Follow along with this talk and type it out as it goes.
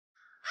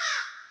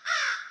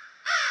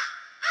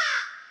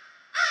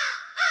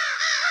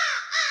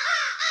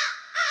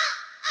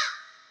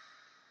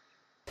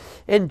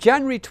In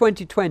January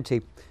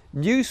 2020,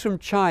 news from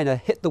China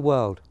hit the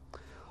world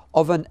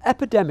of an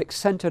epidemic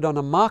centered on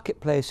a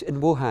marketplace in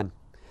Wuhan.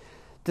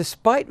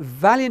 Despite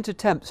valiant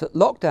attempts at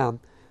lockdown,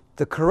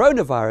 the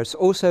coronavirus,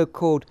 also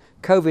called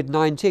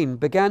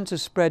COVID-19, began to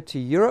spread to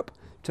Europe,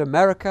 to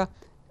America,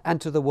 and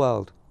to the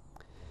world.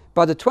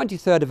 By the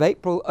 23rd of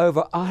April,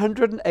 over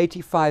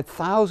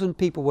 185,000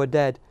 people were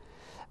dead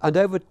and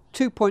over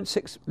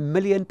 2.6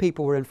 million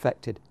people were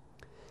infected.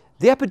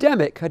 The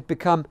epidemic had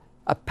become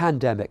a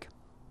pandemic.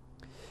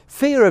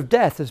 Fear of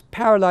death has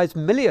paralyzed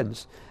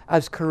millions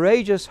as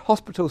courageous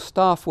hospital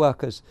staff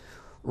workers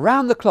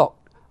round the clock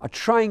are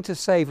trying to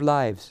save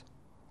lives.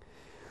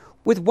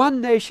 With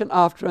one nation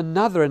after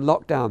another in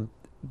lockdown,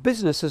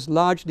 business has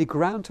largely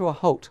ground to a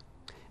halt,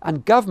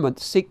 and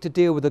governments seek to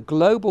deal with a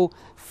global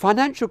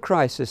financial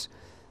crisis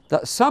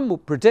that some will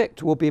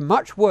predict will be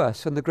much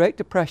worse than the Great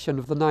Depression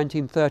of the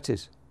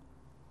 1930s.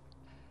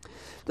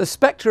 The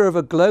spectre of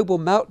a global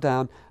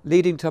meltdown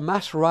leading to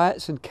mass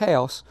riots and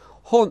chaos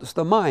haunts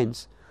the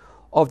minds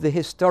of the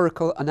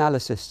historical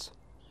analysts.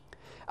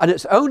 And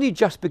it's only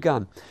just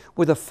begun,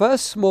 with the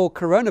first small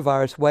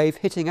coronavirus wave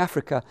hitting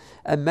Africa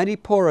and many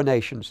poorer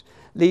nations,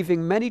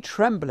 leaving many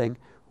trembling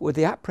with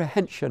the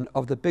apprehension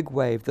of the big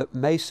wave that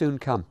may soon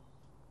come.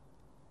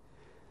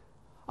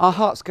 Our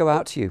hearts go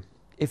out to you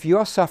if you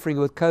are suffering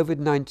with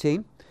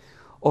COVID-19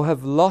 or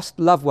have lost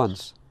loved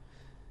ones.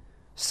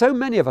 So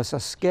many of us are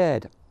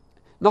scared,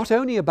 not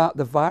only about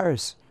the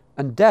virus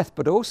and death,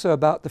 but also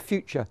about the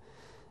future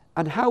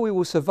and how we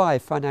will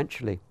survive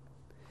financially.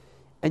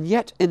 And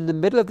yet, in the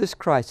middle of this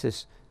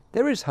crisis,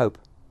 there is hope.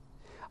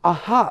 Our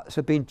hearts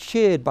have been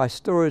cheered by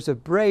stories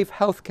of brave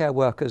healthcare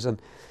workers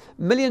and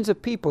millions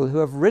of people who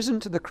have risen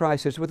to the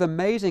crisis with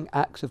amazing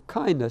acts of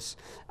kindness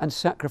and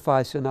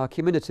sacrifice in our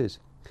communities.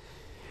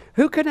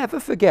 Who can ever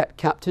forget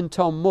Captain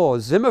Tom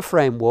Moore's Zimmer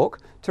Frame walk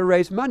to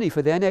raise money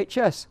for the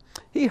NHS?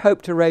 He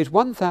hoped to raise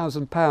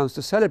 £1,000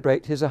 to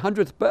celebrate his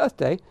 100th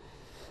birthday,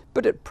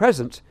 but at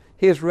present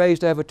he has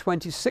raised over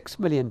 £26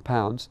 million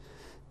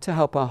to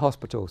help our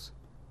hospitals.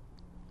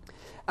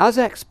 As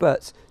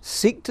experts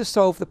seek to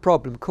solve the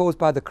problem caused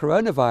by the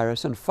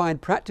coronavirus and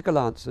find practical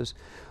answers,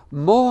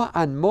 more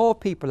and more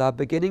people are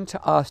beginning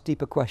to ask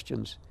deeper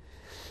questions.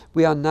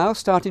 We are now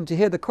starting to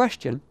hear the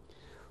question,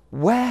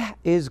 where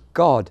is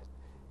God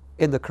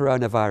in the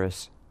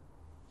coronavirus?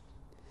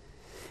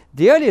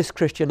 The earliest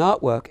Christian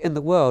artwork in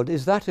the world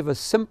is that of a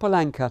simple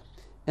anchor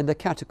in the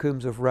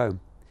catacombs of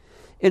Rome.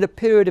 In a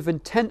period of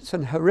intense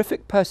and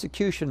horrific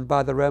persecution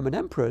by the Roman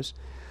emperors,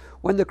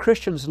 when the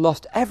Christians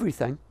lost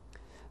everything,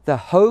 their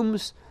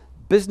homes,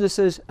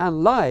 businesses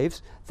and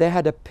lives, they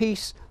had a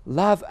peace,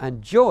 love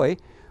and joy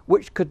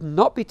which could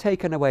not be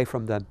taken away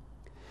from them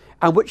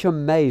and which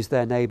amazed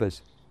their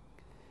neighbours.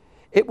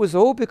 It was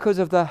all because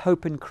of their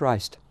hope in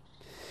Christ.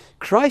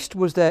 Christ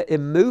was their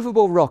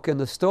immovable rock in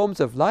the storms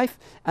of life,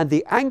 and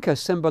the anchor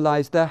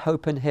symbolized their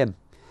hope in Him.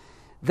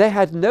 They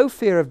had no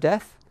fear of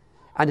death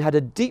and had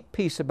a deep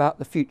peace about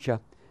the future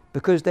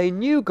because they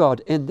knew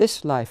God in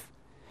this life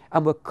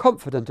and were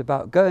confident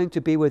about going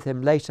to be with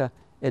Him later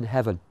in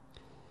heaven.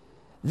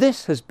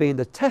 This has been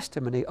the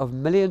testimony of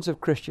millions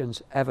of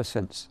Christians ever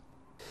since.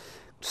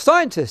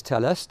 Scientists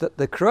tell us that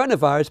the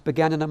coronavirus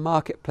began in a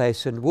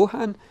marketplace in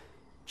Wuhan,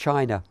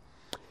 China.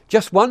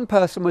 Just one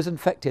person was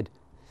infected,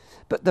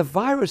 but the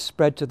virus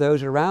spread to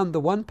those around the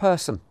one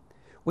person.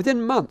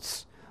 Within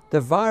months,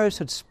 the virus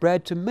had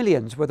spread to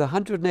millions with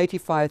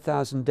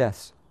 185,000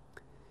 deaths.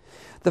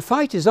 The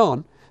fight is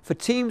on for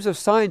teams of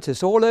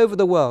scientists all over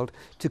the world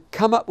to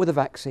come up with a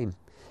vaccine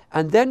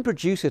and then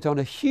produce it on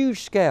a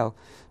huge scale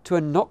to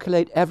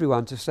inoculate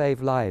everyone to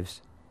save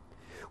lives.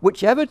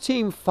 Whichever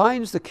team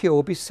finds the cure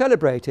will be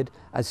celebrated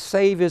as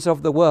saviours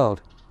of the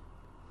world.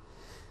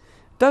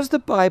 Does the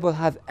Bible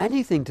have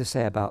anything to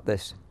say about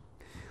this?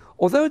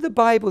 Although the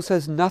Bible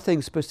says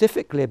nothing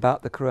specifically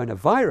about the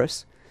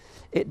coronavirus,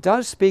 it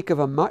does speak of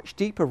a much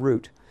deeper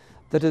root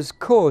that has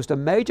caused a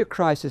major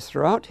crisis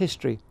throughout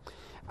history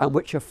and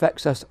which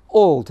affects us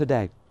all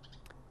today.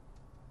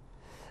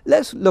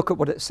 Let's look at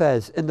what it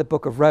says in the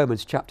book of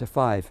Romans chapter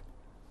 5.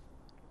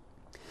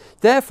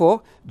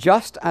 Therefore,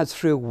 just as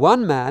through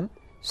one man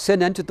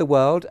sin entered the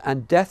world,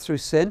 and death through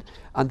sin,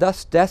 and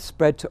thus death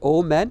spread to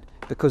all men,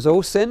 because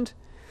all sinned.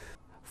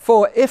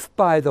 For if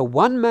by the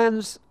one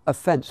man's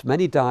offence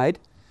many died,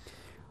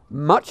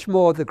 much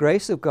more the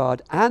grace of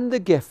God and the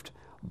gift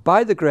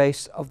by the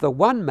grace of the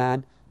one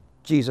man,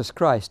 Jesus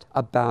Christ,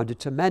 abounded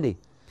to many.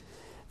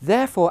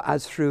 Therefore,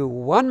 as through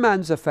one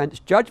man's offence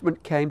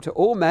judgment came to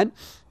all men,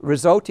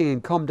 resulting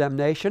in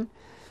condemnation,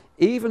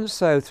 even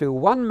so through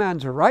one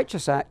man's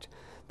righteous act,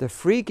 the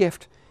free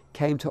gift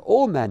came to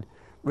all men,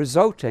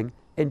 resulting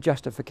in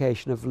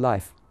justification of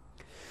life.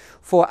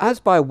 For as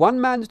by one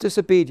man's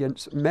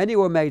disobedience many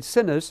were made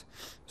sinners,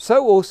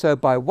 so also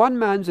by one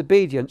man's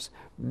obedience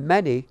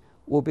many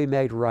will be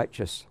made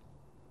righteous.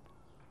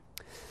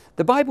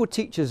 The Bible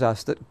teaches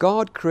us that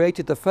God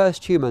created the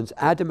first humans,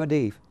 Adam and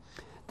Eve.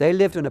 They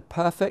lived in a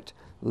perfect,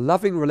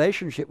 loving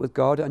relationship with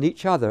God and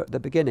each other at the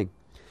beginning.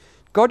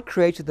 God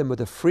created them with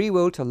a free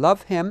will to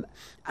love Him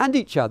and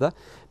each other,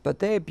 but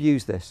they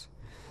abused this.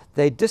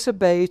 They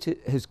disobeyed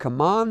His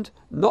command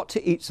not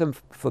to eat some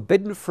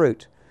forbidden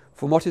fruit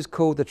from what is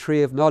called the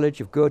tree of knowledge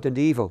of good and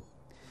evil.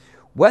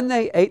 When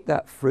they ate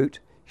that fruit,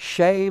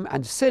 shame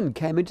and sin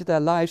came into their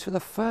lives for the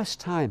first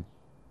time.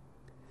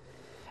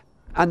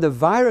 And the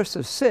virus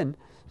of sin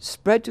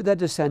spread to their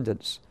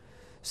descendants,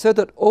 so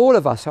that all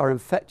of us are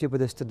infected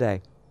with this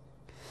today.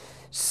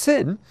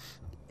 Sin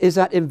is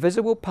that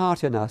invisible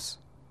part in us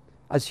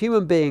as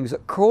human beings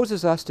that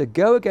causes us to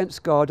go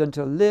against God and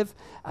to live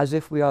as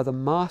if we are the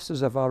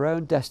masters of our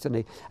own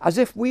destiny, as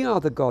if we are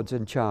the gods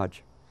in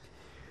charge.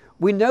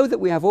 We know that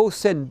we have all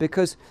sinned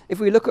because if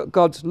we look at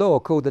God's law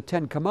called the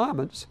Ten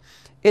Commandments,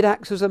 it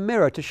acts as a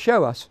mirror to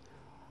show us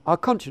our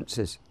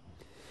consciences.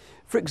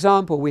 For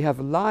example, we have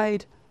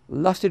lied,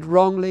 lusted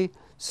wrongly,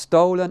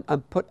 stolen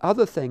and put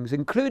other things,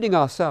 including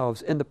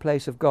ourselves, in the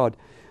place of God,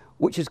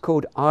 which is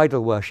called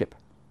idol worship.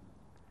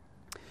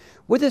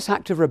 With this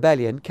act of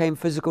rebellion came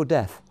physical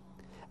death,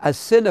 as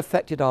sin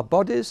affected our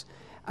bodies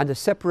and a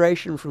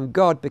separation from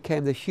God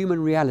became the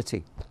human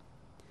reality.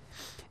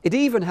 It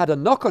even had a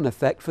knock-on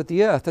effect for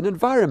the earth and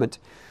environment,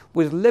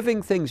 with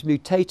living things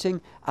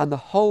mutating and the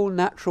whole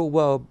natural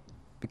world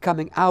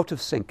becoming out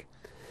of sync.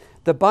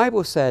 The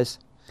Bible says,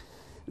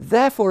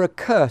 "Therefore a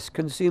curse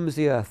consumes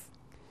the earth.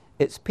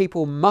 Its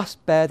people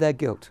must bear their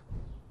guilt."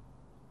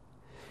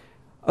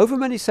 Over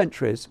many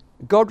centuries,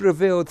 God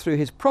revealed through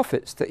His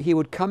prophets that He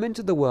would come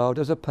into the world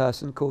as a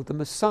person called the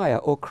Messiah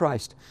or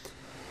Christ.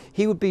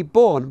 He would be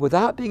born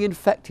without being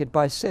infected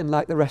by sin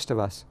like the rest of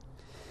us,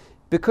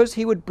 because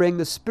He would bring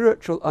the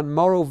spiritual and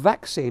moral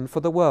vaccine for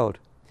the world.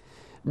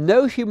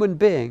 No human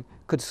being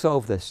could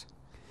solve this.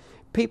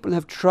 People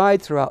have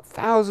tried throughout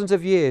thousands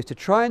of years to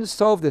try and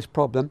solve this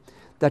problem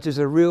that is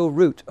a real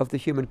root of the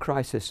human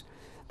crisis.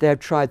 They have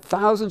tried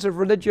thousands of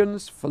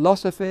religions,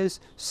 philosophies,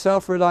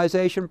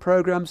 self-realization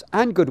programs,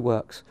 and good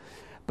works,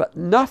 but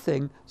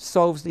nothing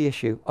solves the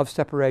issue of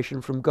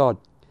separation from God,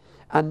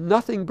 and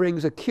nothing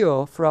brings a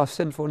cure for our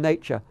sinful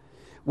nature,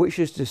 which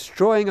is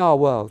destroying our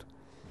world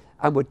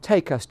and would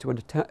take us to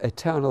an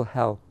eternal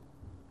hell.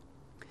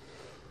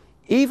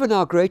 Even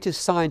our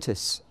greatest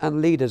scientists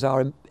and leaders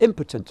are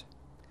impotent.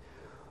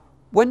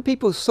 When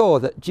people saw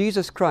that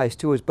Jesus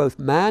Christ, who was both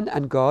man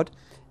and God,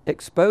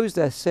 exposed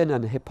their sin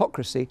and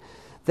hypocrisy,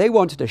 they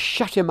wanted to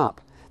shut Him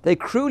up. They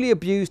cruelly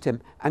abused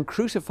Him and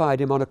crucified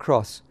Him on a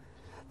cross.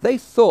 They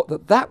thought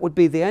that that would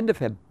be the end of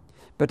Him.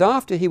 But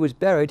after He was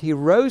buried, He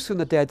rose from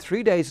the dead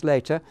 3 days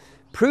later,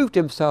 proved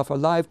Himself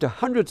alive to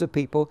hundreds of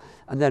people,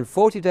 and then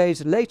 40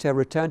 days later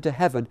returned to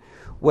heaven,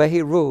 where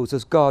He rules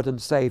as God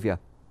and Saviour.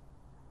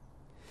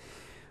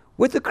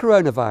 With the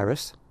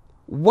coronavirus,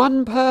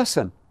 one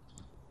person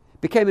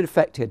became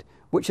infected,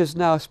 which has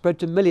now spread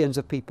to millions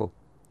of people.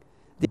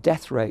 The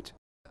death rate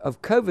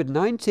of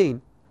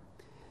COVID-19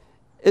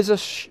 is a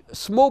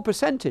small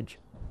percentage.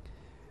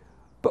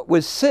 But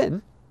with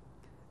sin,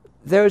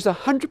 there is a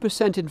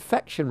 100%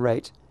 infection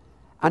rate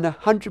and a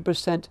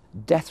 100%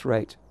 death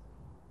rate.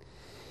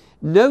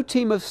 No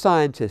team of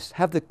scientists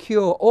have the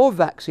cure or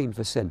vaccine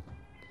for sin,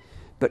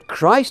 but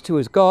Christ, who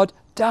is God,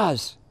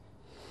 does.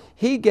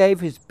 He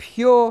gave His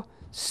pure,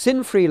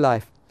 sin-free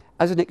life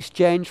as an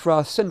exchange for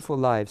our sinful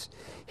lives.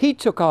 He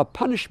took our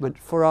punishment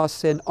for our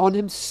sin on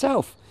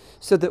Himself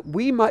so that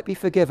we might be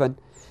forgiven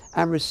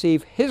and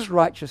receive His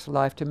righteous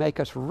life to make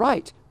us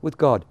right with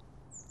God.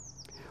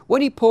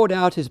 When He poured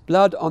out His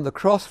blood on the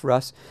cross for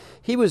us,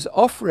 He was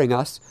offering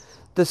us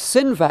the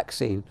sin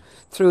vaccine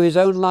through His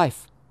own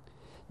life.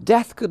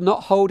 Death could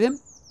not hold Him,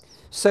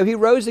 so He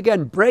rose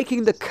again,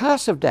 breaking the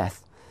curse of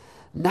death.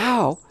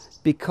 Now,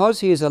 because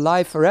He is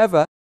alive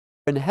forever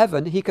in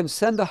heaven, He can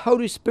send the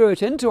Holy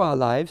Spirit into our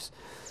lives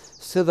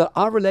so that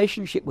our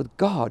relationship with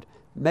God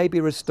may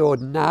be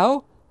restored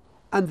now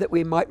and that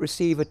we might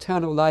receive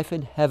eternal life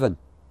in heaven.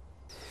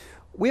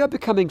 We are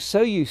becoming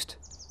so used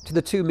to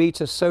the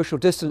 2-meter social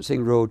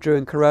distancing rule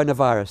during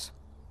coronavirus,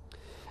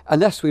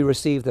 unless we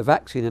receive the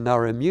vaccine and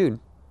are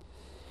immune.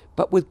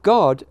 But with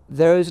God,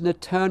 there is an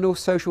eternal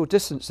social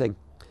distancing,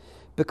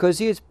 because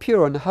He is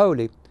pure and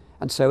holy,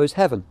 and so is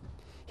heaven.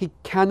 He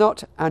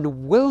cannot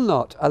and will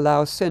not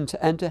allow sin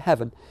to enter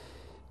heaven,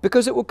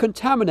 because it will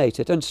contaminate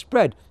it and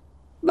spread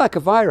like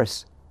a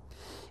virus.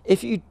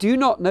 If you do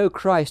not know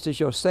Christ as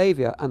your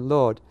Saviour and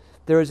Lord,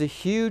 there is a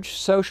huge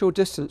social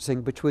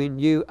distancing between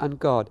you and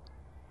God.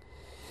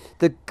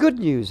 The good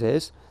news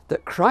is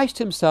that Christ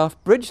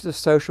Himself bridged the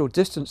social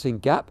distancing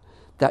gap,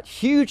 that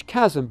huge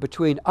chasm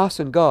between us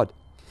and God.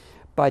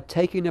 By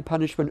taking the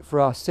punishment for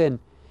our sin,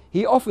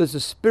 He offers a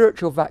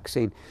spiritual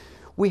vaccine.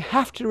 We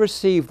have to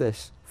receive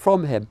this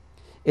from Him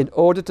in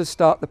order to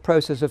start the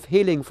process of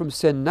healing from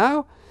sin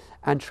now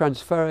and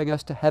transferring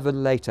us to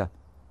heaven later.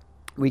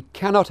 We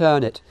cannot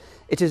earn it.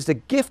 It is the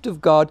gift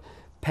of God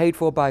paid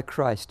for by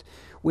Christ.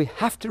 We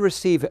have to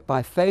receive it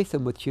by faith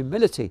and with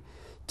humility,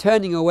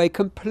 turning away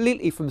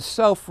completely from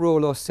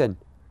self-rule or sin.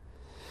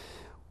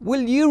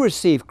 Will you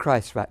receive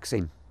Christ's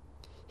vaccine?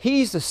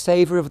 He's the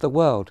Saviour of the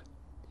world,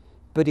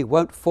 but He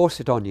won't force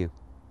it on you.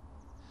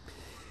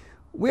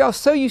 We are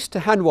so used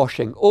to hand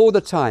washing all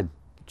the time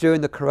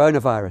during the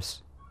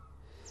coronavirus.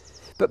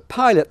 But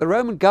Pilate, the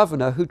Roman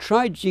governor who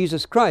tried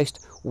Jesus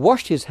Christ,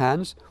 washed his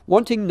hands,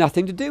 wanting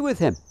nothing to do with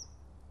him.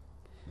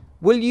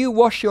 Will you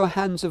wash your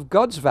hands of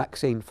God's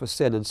vaccine for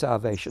sin and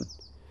salvation?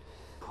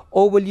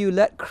 Or will you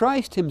let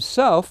Christ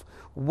himself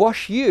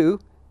wash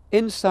you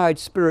inside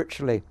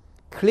spiritually,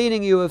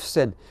 cleaning you of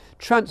sin,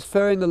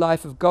 transferring the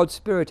life of God's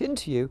Spirit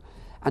into you,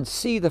 and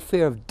see the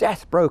fear of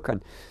death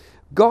broken?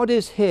 God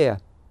is here,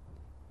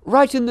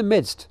 right in the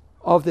midst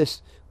of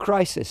this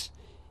crisis.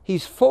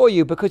 He's for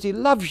you because he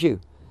loves you,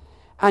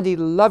 and he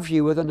loves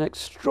you with an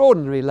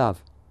extraordinary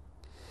love.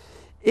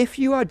 If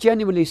you are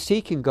genuinely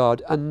seeking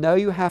God and know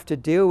you have to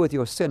deal with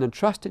your sin and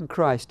trust in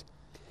Christ,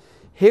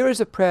 here is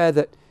a prayer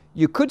that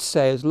you could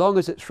say as long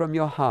as it's from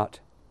your heart.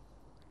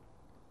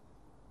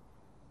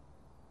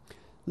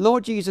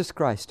 Lord Jesus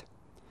Christ,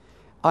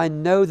 I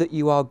know that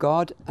you are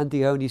God and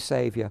the only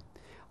Saviour.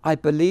 I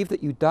believe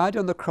that you died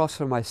on the cross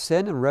for my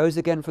sin and rose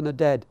again from the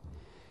dead.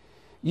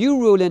 You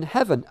rule in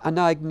heaven, and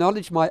I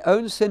acknowledge my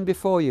own sin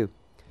before you.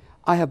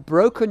 I have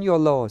broken your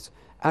laws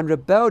and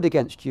rebelled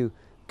against you,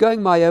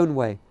 going my own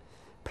way.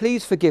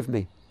 Please forgive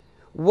me.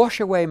 Wash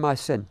away my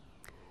sin.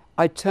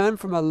 I turn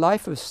from a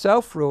life of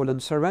self-rule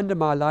and surrender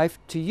my life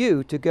to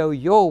you to go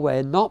your way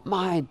and not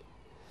mine.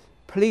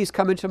 Please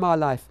come into my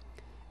life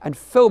and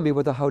fill me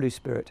with the Holy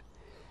Spirit.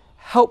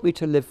 Help me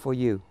to live for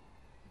you.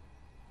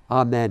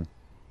 Amen.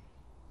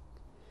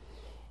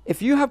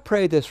 If you have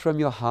prayed this from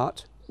your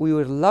heart, we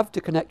would love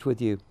to connect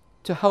with you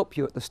to help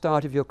you at the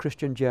start of your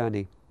Christian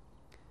journey.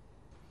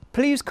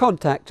 Please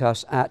contact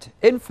us at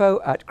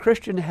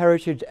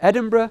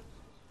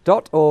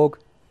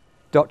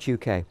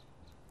info@christianheritageedinburgh.org.uk.